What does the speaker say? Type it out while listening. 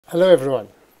Hello everyone.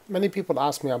 Many people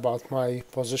ask me about my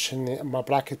positioning, my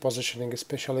bracket positioning,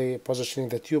 especially positioning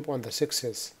the tube on the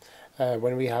sixes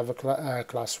when we have a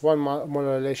class 1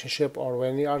 molar relationship, or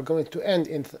when we are going to end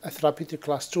in a therapeutic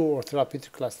class 2 or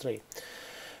therapeutic class 3.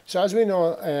 So as we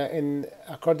know,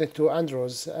 according to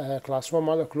Andrews, class 1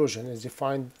 malocclusion is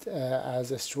defined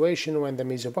as a situation when the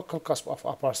mesobuccal cusp of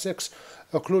upper 6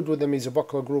 occlude with the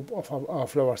mesobuccal group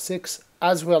of lower 6,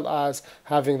 as well as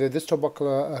having the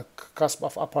distobuccal cusp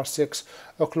of upper 6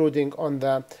 occluding on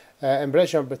the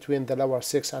embrasure between the lower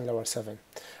 6 and lower 7.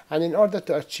 And in order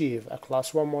to achieve a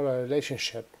class 1 molar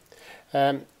relationship,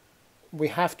 we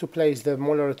have to place the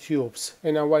molar tubes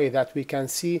in a way that we can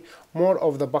see more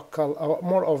of the buccal,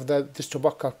 more of the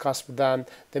distobuccal cusp than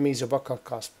the mesobuccal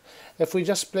cusp. If we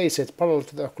just place it parallel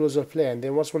to the occlusal plane,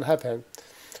 then what will happen?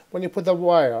 When you put the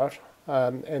wire,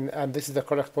 and this is the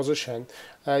correct position,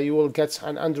 you will get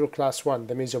an Andrew class 1,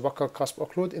 the mesobuccal cusp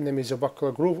occlude in the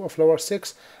mesobuccal groove of lower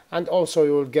 6, and also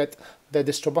you will get the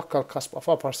distobuccal cusp of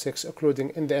upper 6 occluding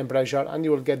in the embrasure, and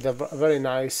you will get the very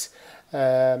nice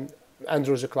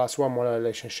Andrews class 1 molar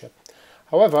relationship.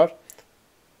 However,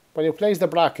 when you place the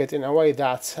bracket in a way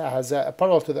that has a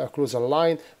parallel to the occlusal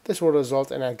line, this will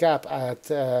result in a gap at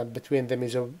between the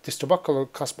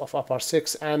distobuccal cusp of upper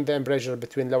 6 and the embrasure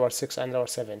between lower 6 and lower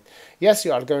 7. Yes,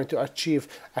 you are going to achieve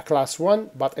a class 1,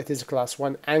 but it is a class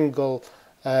 1 angle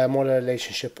molar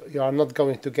relationship. You are not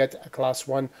going to get a class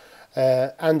 1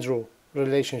 Andrew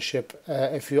relationship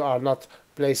if you are not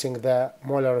placing the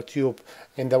molar tube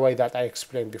in the way that I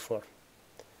explained before.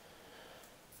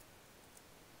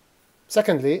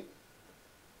 Secondly,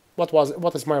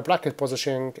 what is my bracket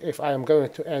positioning if I am going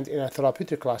to end in a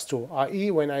therapeutic class 2,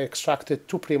 i.e. when I extracted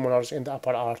 2 premolars in the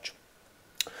upper arch?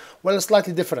 Well, it's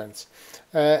slightly different.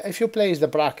 If you place the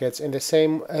brackets in the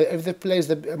same, if they place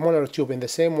the molar tube in the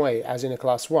same way as in a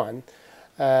class 1,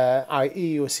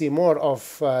 i.e. you see more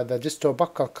of the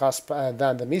distobuccal cusp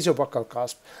than the mesobuccal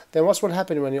cusp, then what will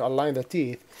happen when you align the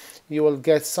teeth? You will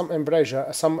get some embrasure,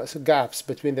 some gaps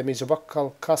between the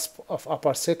mesobuccal cusp of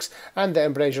upper 6 and the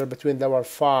embrasure between lower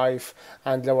 5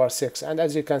 and lower 6. And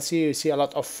as you can see, you see a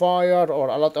lot of fire or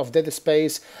a lot of dead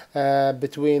space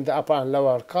between the upper and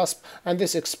lower cusp, and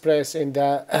this expressed in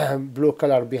the blue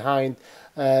color behind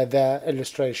the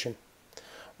illustration.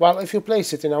 While if you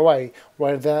place it in a way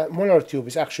where the molar tube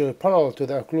is actually parallel to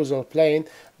the occlusal plane,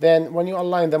 then when you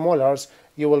align the molars,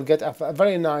 you will get a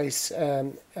very nice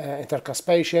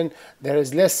intercuspation. There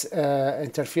is less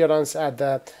interference at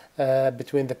the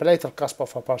between the palatal cusp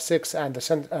of upper 6 and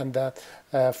the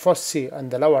foci and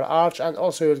the lower arch, and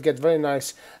also you'll get very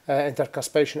nice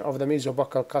intercuspation of the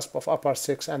mesobuccal cusp of upper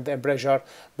 6 and the embrasure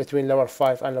between lower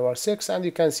 5 and lower 6. And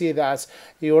you can see that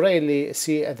you rarely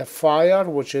see the fire,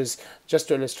 which is just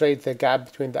to illustrate the gap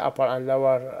between the upper and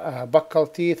lower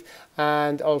buccal teeth,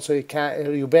 and also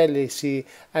you barely see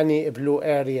any blue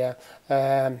area,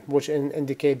 which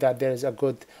indicate that there is a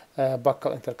good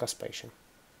buccal intercuspation.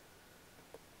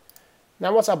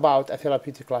 Now, what's about a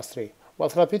therapeutic class 3? Well,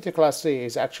 therapeutic class 3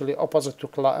 is actually opposite to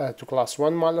class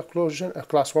 1 malocclusion,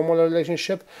 class 1 molar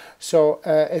relationship. So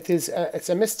it's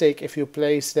a mistake if you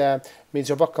place the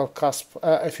mesobuccal cusp,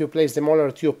 if you place the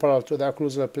molar tube parallel to the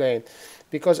occlusal plane,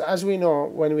 because as we know,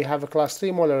 when we have a class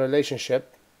 3 molar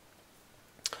relationship,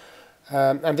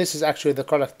 and this is actually the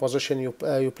correct position, you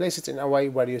place it in a way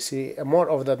where you see more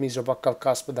of the mesobuccal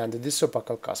cusp than the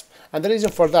distobuccal cusp. And the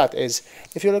reason for that is,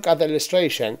 if you look at the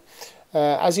illustration,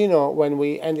 as you know, when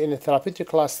we end in a therapeutic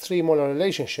class 3 molar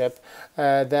relationship,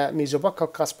 the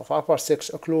mesobuccal cusp of upper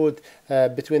 6 occlude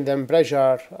between the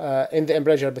embrasure, in the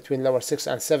embrasure between lower 6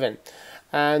 and 7.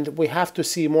 And we have to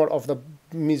see more of the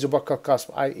mesobuccal cusp,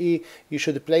 i.e. you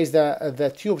should place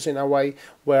the tubes in a way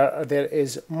where there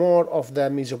is more of the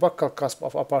mesobuccal cusp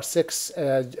of upper 6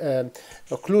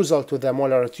 occlusal to the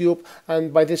molar tube,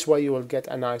 and by this way you will get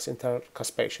a nice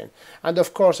intercuspation. And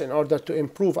of course, in order to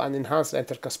improve and enhance the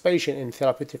intercuspation in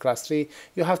therapeutic class 3,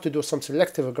 you have to do some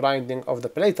selective grinding of the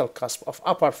palatal cusp of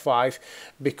upper 5,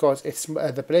 because it's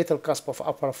the palatal cusp of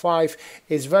upper 5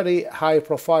 is very high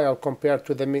profile compared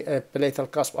to the palatal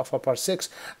cusp of upper 6,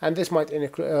 and this might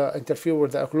interfere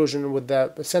with the occlusion with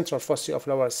the central foci of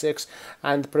lower 6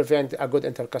 and prevent a good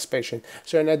intercuspation.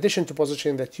 So in addition to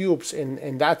positioning the tubes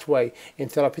in that way in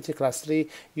therapeutic class 3,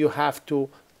 you have to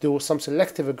do some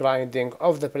selective grinding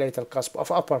of the palatal cusp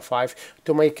of upper 5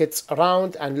 to make it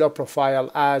round and low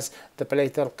profile as the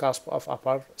palatal cusp of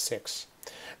upper 6.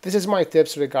 This is my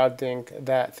tips regarding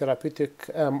the therapeutic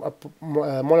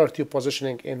molar tube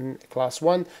positioning in class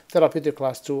 1, therapeutic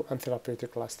class 2, and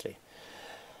therapeutic class 3.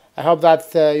 I hope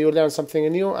that you learned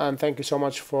something new, and thank you so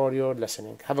much for your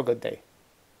listening. Have a good day.